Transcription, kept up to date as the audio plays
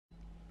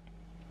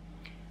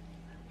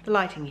The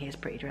lighting here is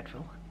pretty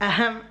dreadful.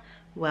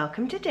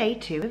 Welcome to day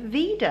 2 of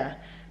Veda.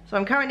 So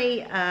I'm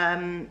currently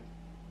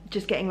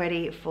just getting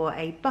ready for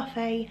a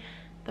buffet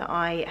that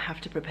I have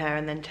to prepare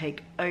and then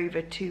take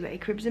over to a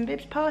Cribs and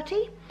Bibs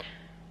party.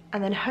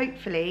 And then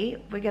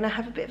hopefully we're gonna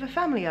have a bit of a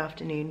family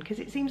afternoon, because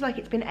it seems like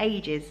it's been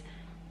ages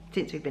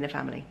since we've been a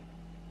family.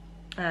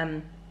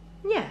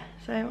 Yeah,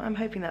 so I'm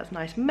hoping that's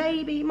nice.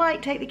 Maybe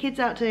might take the kids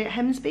out to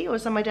Hemsby or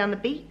somewhere down the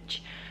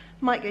beach.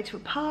 Might go to a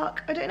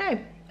park, I don't know.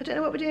 I don't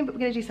know what we're doing, but we're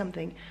gonna do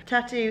something.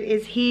 Tattoo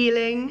is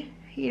healing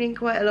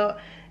quite a lot.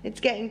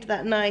 It's getting to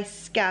that nice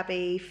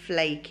scabby,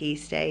 flaky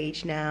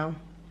stage now.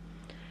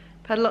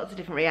 I've had lots of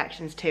different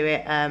reactions to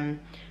it.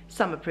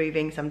 Some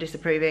approving, some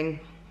disapproving.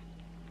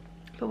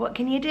 But what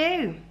can you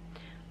do?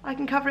 I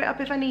can cover it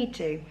up if I need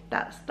to.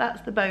 That's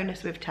the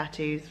bonus with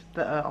tattoos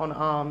that are on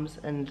arms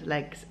and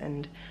legs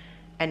and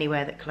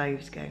anywhere that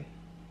clothes go.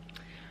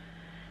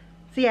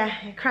 So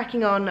yeah,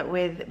 cracking on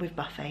with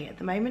buffet at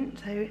the moment,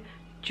 so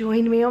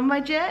join me on my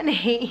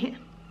journey.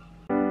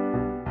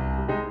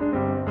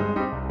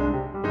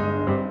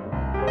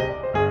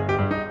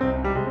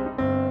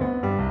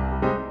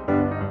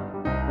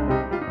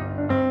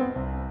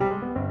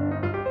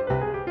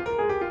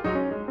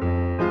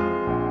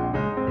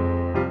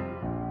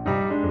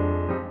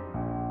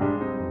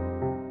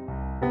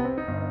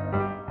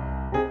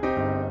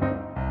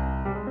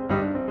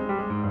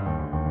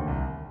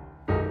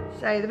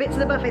 So the bits of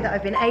the buffet that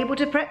I've been able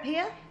to prep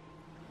here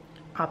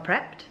are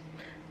prepped.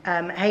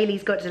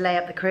 Hayley's got to lay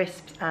up the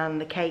crisps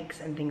and the cakes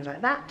and things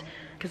like that,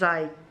 because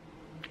I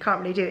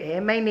can't really do it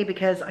here, mainly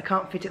because I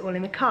can't fit it all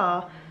in the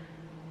car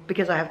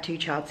because I have 2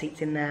 child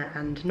seats in there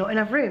and not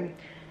enough room.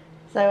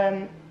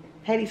 So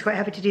Hayley's quite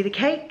happy to do the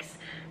cakes,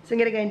 so I'm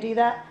gonna go and do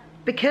that.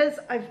 Because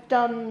I've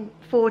done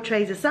 4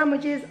 trays of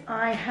sandwiches,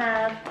 I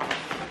have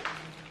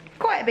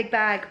quite a big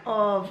bag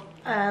of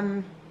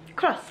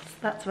crusts,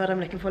 that's what I'm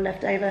looking for,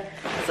 left over.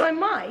 So I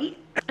might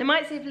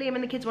see if Liam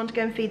and the kids want to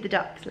go and feed the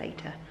ducks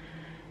later.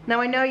 Now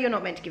I know you're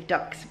not meant to give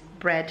ducks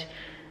bread,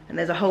 and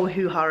there's a whole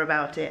hoo-ha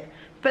about it,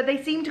 but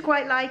they seem to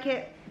quite like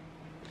it.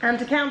 And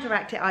to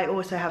counteract it, I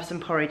also have some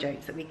porridge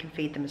oats that we can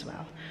feed them as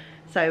well.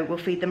 So we'll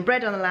feed them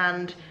bread on the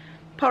land,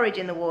 porridge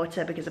in the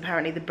water, because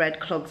apparently the bread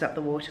clogs up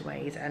the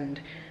waterways and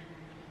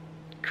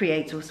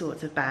creates all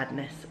sorts of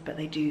badness, but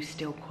they do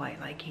still quite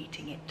like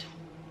eating it.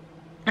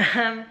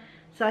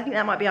 So I think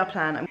that might be our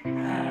plan.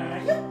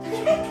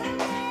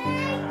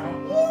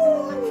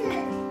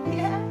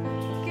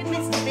 Good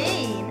Mr.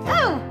 Bean.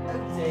 Oh! Oh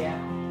dear.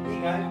 Here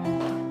you go.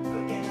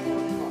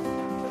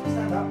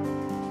 Stand up.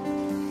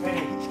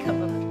 Ready? Come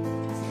on.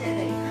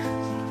 Steady.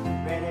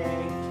 Ready.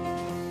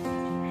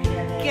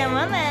 Steady. Come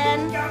on then.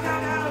 Go, go,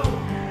 go!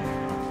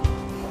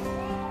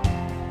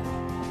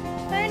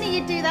 If only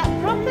you'd do that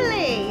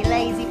properly,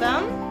 lazy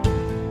bum.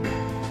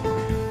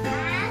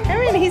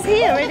 Erin, he's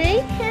here,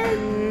 ready?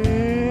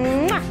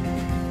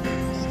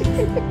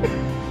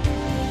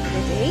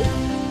 Ready?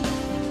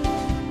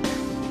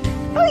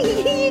 Oh,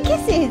 you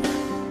kisses!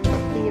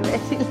 Are you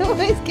ready? Look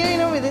what's going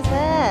on with his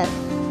hair.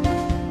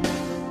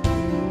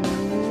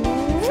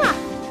 Mwah.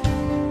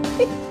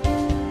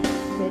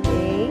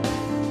 Ready?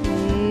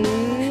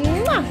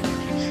 Mwah.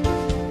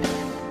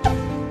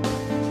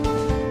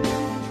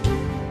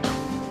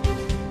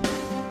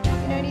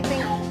 You know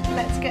anything?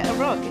 Let's get a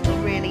rug. It'll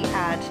really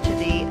add to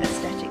the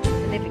aesthetics of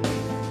the living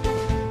room.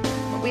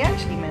 What we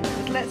actually meant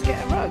was let's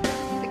get a rug.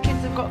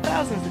 I've got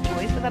thousands of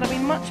toys, but that'll be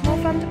much more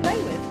fun to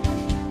play with.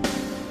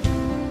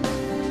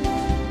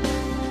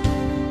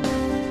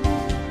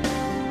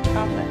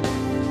 Perfect.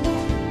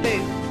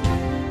 Boo.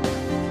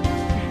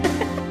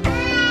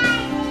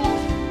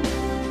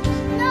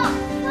 Not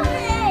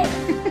funny.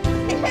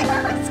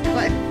 That's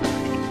quite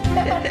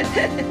funny.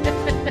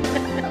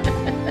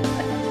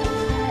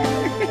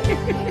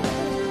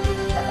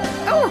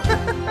 Oh!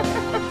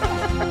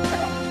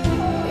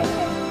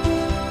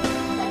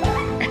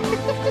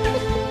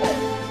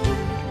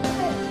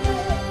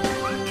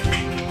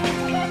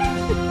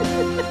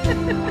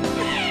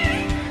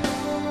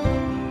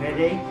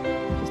 Ready?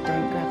 Just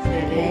don't grab it,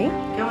 okay?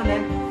 Go on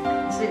then.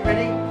 Sit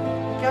ready.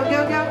 Go, go,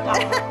 go. Oh.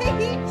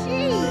 You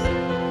cheat!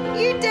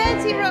 You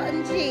dirty rotten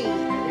cheat!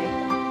 Ready.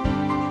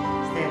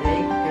 Steady.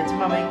 Go to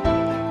mummy.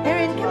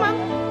 Erin, come on.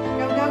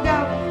 Go, go, go.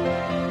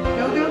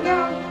 Go, go, go.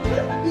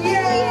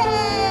 Yay!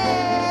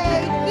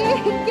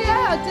 Good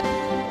girl!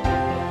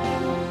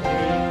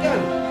 There you go.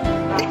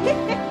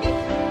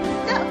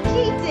 Stop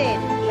cheating!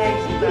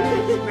 Lazy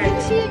birds. Ready.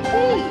 Cheat!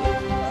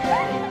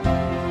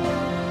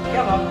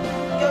 Come on.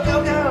 Go, go,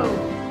 go.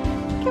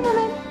 Come on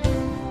then.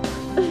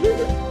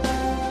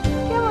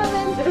 Come on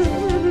then.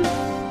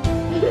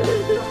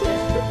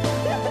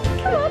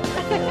 Come on.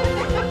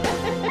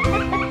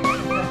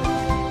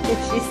 Is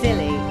she silly?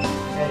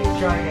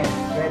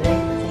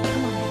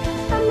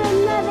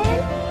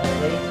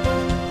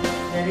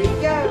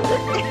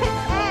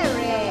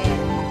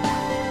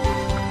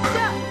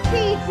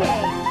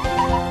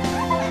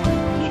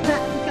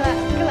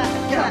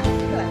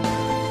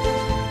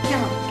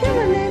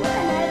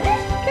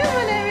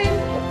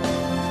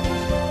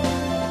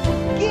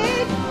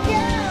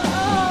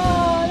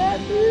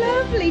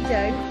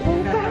 Joe.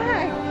 Fall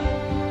back.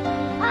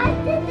 I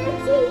did it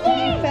to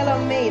you. Fell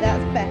on me,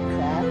 that's better.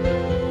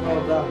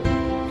 Well done.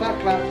 Clap,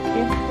 clap.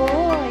 Good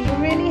boy, you're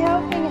really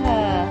helping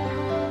her.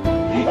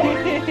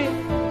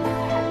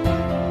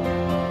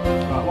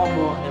 Right, one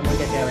more and then we'll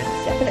get going.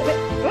 Step a little bit.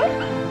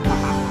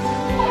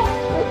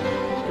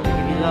 Just gonna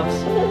give you loves.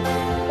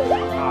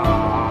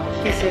 Ah,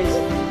 kisses.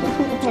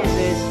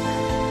 Kisses.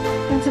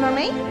 Into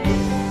mummy. Go,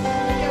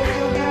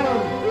 go, go.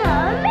 No,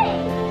 me.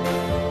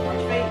 Watch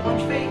your feet,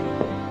 watch your feet.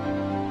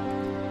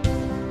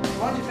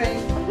 Watch your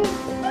feet.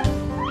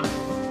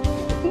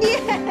 Yay!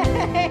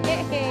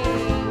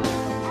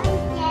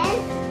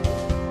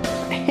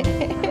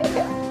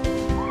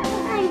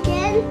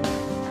 Again.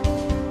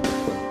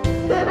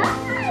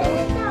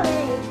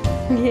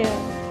 Yeah.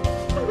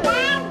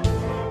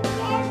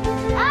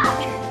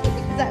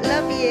 Is that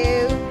love you?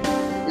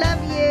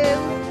 Love you.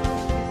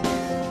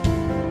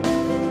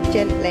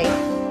 Gently.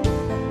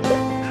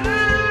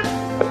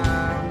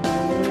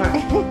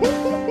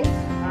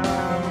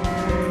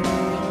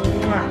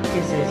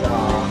 Kisses. Ah.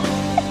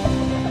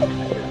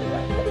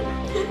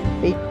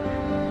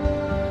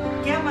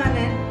 Come on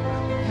then.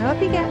 Up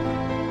you get.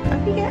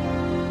 Up you get.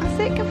 That's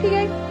it. Up you go.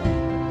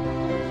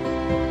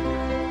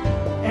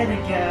 And a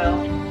girl.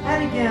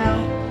 And a girl.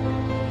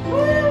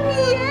 Woo!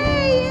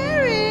 Yay,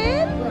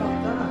 Erin! Well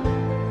done.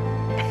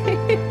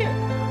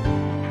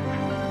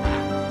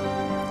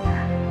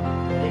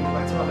 Ready?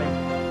 Back to mummy.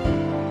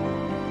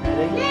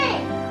 Ready?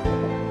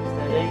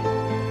 Steady.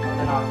 And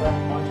then Arthur.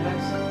 Mind your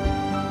legs.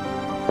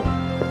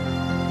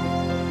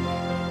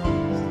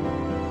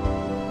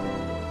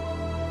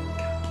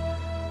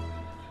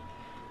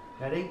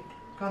 Ready?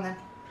 Go on then.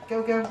 Go,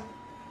 go.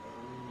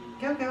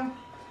 Go, go.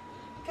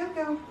 Go,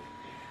 go.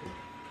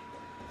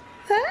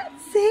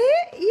 That's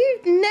it.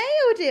 You've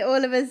nailed it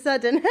all of a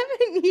sudden,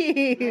 haven't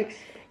you?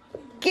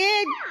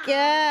 Good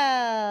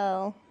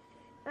girl.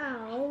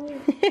 Oh,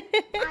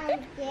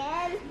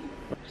 again.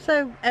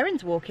 So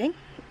Erin's walking.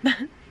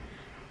 That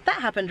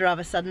happened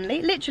rather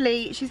suddenly.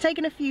 Literally, she's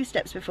taken a few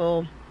steps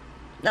before,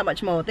 not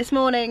much more. This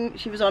morning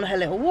she was on her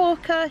little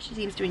walker. She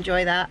seems to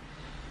enjoy that.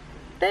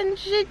 Then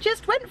she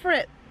just went for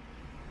it.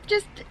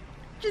 Just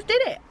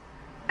did it.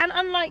 And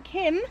unlike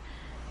him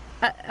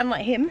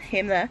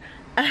there,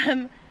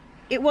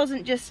 it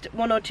wasn't just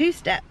 1 or 2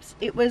 steps.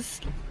 It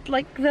was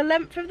like the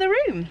length of the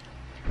room.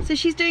 So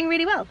she's doing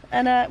really well,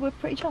 and we're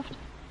pretty chuffed.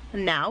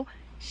 And now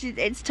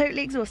it's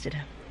totally exhausted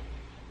her.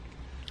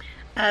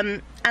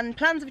 And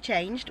plans have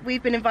changed.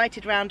 We've been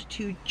invited round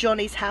to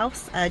Johnny's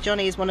house.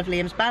 Johnny is one of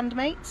Liam's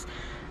bandmates,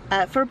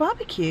 for a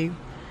barbecue.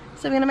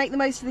 So we're going to make the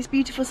most of this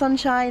beautiful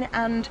sunshine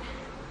and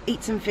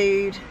eat some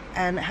food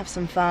and have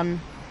some fun,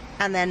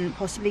 and then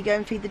possibly go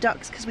and feed the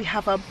ducks because we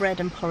have our bread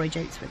and porridge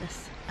oats with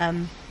us.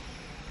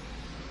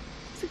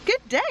 It's a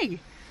good day.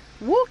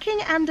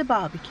 Walking and a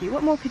barbecue.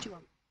 What more could you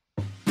want?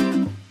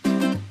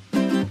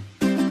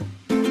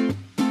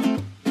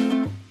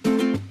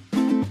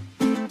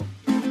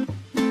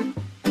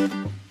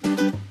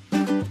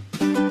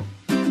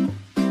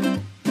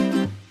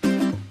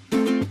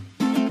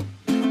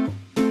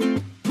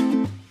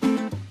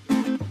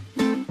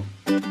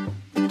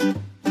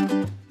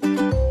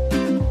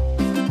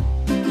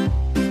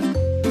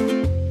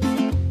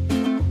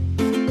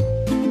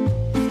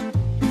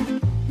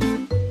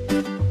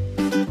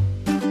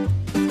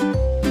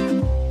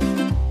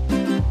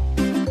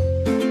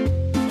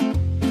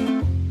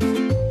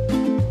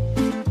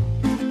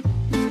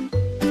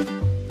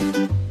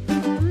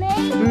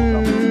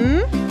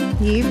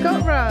 You've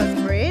got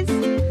raspberries.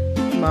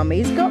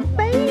 Mummy's got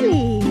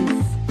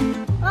Baileys.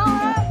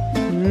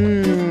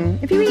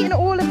 Have you eaten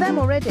all of them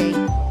already?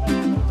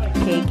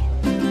 Pig.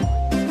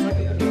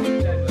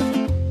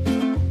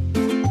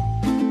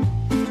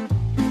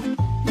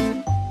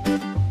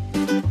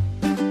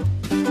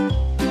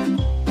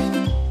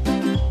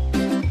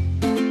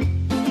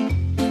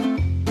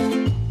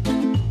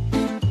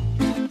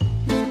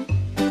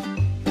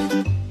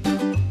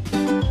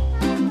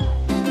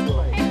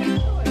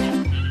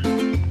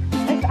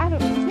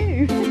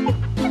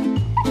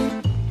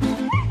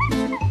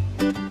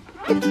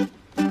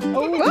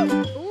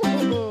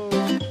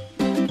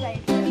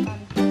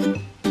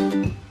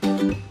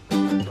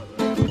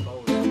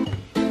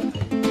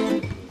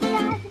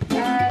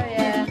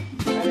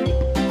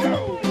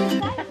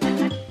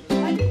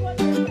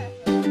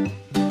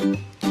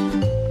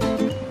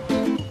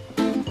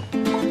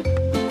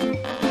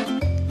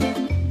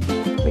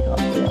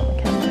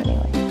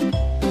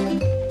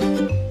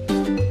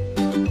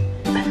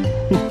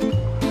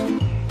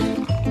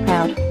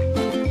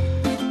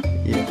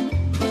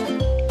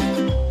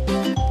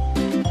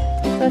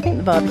 I think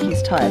the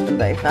barbecue's tired them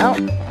both out.